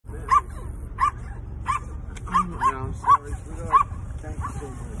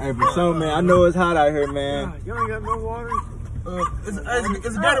Hey, for sure, man. I know it's hot out here, man. You ain't got no water? It's a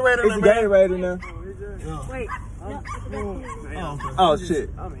Gatorade in there. It's a Gatorade in there. Wait. Oh, shit.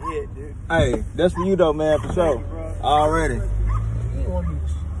 I'm hit, dude. Hey, that's for you, though, man, for sure. Already.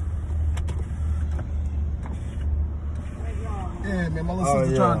 Yeah, man, my little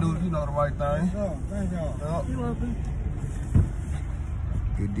sister trying to do, the right thing. Thank y'all. You're welcome.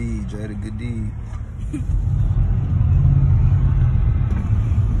 Good deed, Jada, good deed.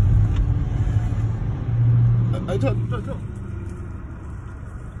 Hey, talk.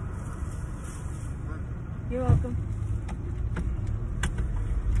 You're welcome.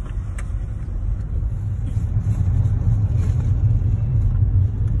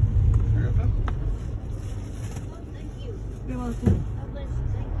 You're welcome.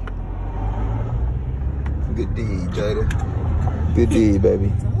 Good deed, Jada. Good deed,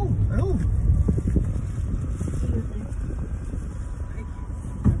 baby.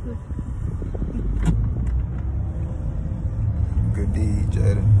 Good deed,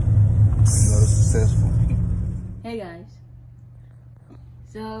 Jada. Another successful. Hey guys.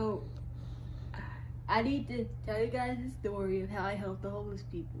 So, I need to tell you guys the story of how I helped the homeless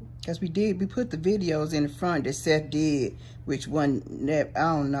people. Because we put the videos in the front that Seth did, which one, I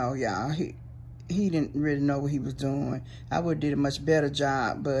don't know, y'all. He didn't really know what he was doing. I would have did a much better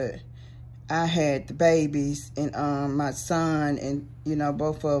job, but I had the babies and my son and,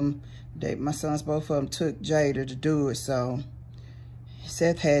 both of them, my sons, both of them took Jada to do it, so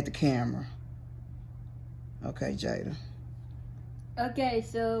Seth had the camera. Okay, Jada. Okay,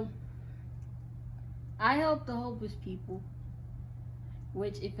 so I helped the homeless people,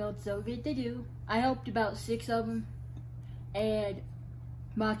 which it felt so good to do. I helped about 6 of them, and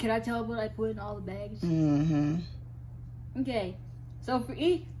Ma, can I tell them what I put in all the bags? Mm-hmm. Okay, so for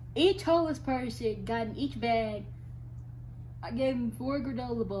each homeless person got in each bag, I gave them 4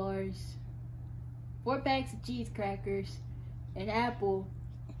 granola bars, 4 packs of cheese crackers, an apple,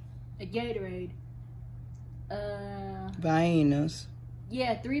 a Gatorade, Viennas.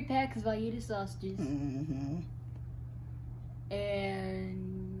 yeah, 3 packs of Aida sausages. Mm-hmm.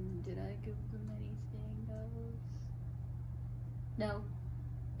 And did I give them anything else? No.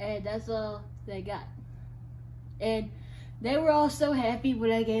 And that's all they got. And they were all so happy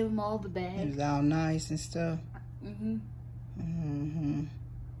when I gave them all the bags. It was all nice and stuff. Mm-hmm. Mm-hmm.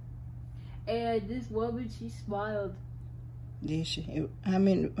 And this woman, she smiled. Did she? How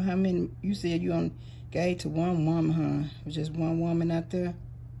many, you said you only gave to one woman, huh? It was just one woman out there?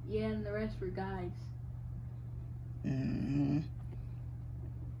 Yeah, and the rest were guys. Mm-hmm.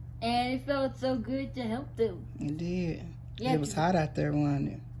 And it felt so good to help them. It did. Yeah, It was hot out there,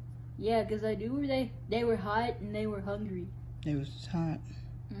 wasn't it? Yeah, because I knew they were hot and they were hungry. It was hot.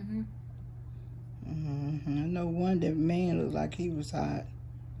 Mm-hmm. Mm-hmm. I know one that man looked like he was hot.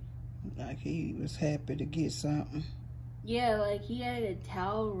 Like he was happy to get something. Yeah, like he had a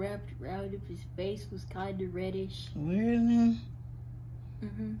towel wrapped around him. His face was kind of reddish. Really?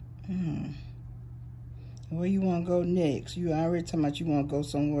 Mm-hmm. Hmm. Where you want to go next? You already talking about you want to go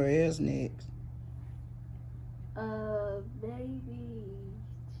somewhere else next. Maybe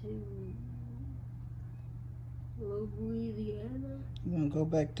to Louisiana. You want to go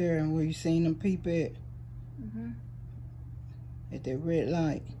back there and where you seen them people at? Mm-hmm. At that red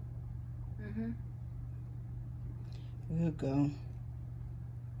light? Mm-hmm. We'll go.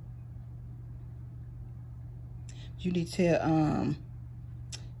 You need to tell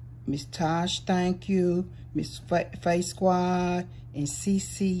Miss Tosh, thank you, Miss Face Squad, and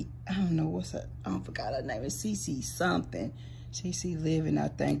CC, I don't know what's her, I forgot her name, it's CC something. CC Living, I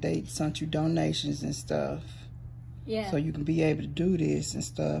think they sent you donations and stuff. Yeah. So you can be able to do this and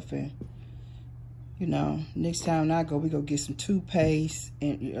stuff. And, next time I go, we go get some toothpaste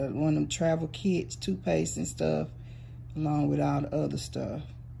and one of them travel kits, toothpaste and stuff, along with all the other stuff.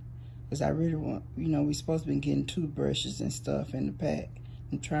 Because I really want, we supposed to be getting toothbrushes and stuff in the pack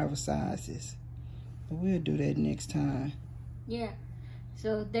and travel sizes. But we'll do that next time. Yeah.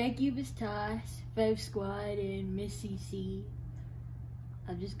 So thank you, Miss Tosh, Face Squad, and Miss CC.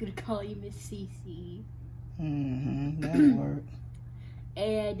 I'm just gonna call you Miss CC. Mm-hmm. That'll work.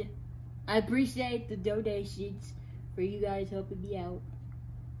 And I appreciate the donations for you guys helping me out.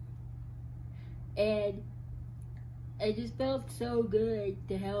 And it just felt so good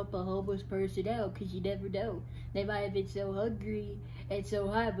to help a homeless person out, because you never know. They might have been so hungry and so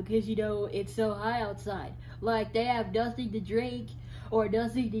hot because, it's so hot outside. Like, they have nothing to drink or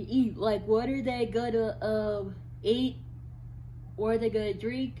nothing to eat. Like, what are they gonna eat? What are they gonna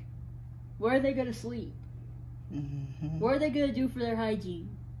drink? Where are they gonna sleep? Mm-hmm. What are they gonna do for their hygiene?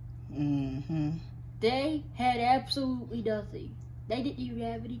 Mm-hmm. They had absolutely nothing. They didn't even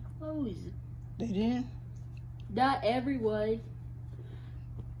have any clothes. They didn't? Not everyone.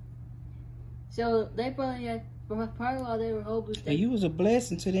 So they probably had, probably while they were homeless. And you was a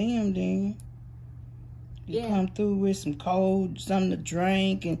blessing to them then. You Yeah. come through with some cold, something to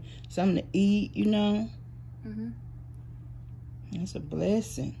drink and something to eat, you know. That's a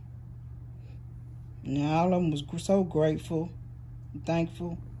blessing. And all of them was so grateful, and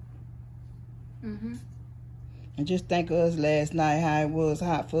thankful. And just think of us last night, how it was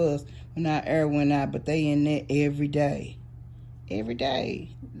hot for us when our air went out, but they in there every day. Every day.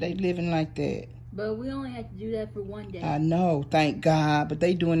 They living like that. But we only had to do that for one day. I know, thank God, but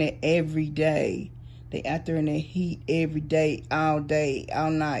they doing it every day. They out there in the heat every day, all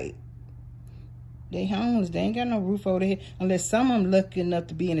night. They homeless. They ain't got no roof over their head. Unless some of them lucky enough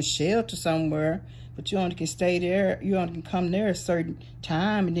to be in a shelter somewhere. But you only can stay there. You only can come there a certain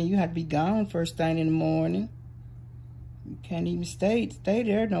time. And then you have to be gone first thing in the morning. You can't even stay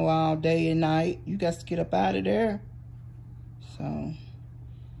there no all day and night. You got to get up out of there. So,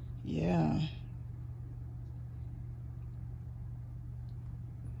 yeah.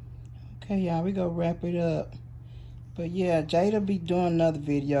 Okay, y'all, we gonna wrap it up. But yeah, Jada be doing another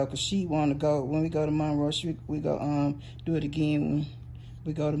video because she want to go, when we go to Monroe, we go do it again when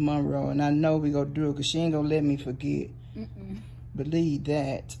we go to Monroe. And I know we gonna do it because she ain't gonna let me forget. Believe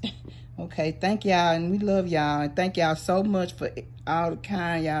that. Okay, thank y'all, and we love y'all. And thank y'all so much for all the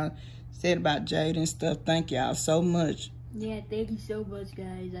kind y'all said about Jada and stuff. Thank y'all so much. Yeah, thank you so much,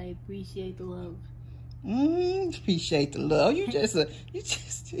 guys. I appreciate the love. Appreciate the love.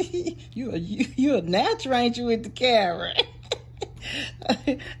 You a natural, ain't you, with the camera?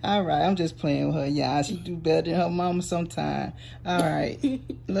 All right, I'm just playing with her, y'all. She do better than her mama sometime. All right,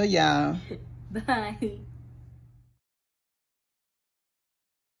 love y'all. Bye.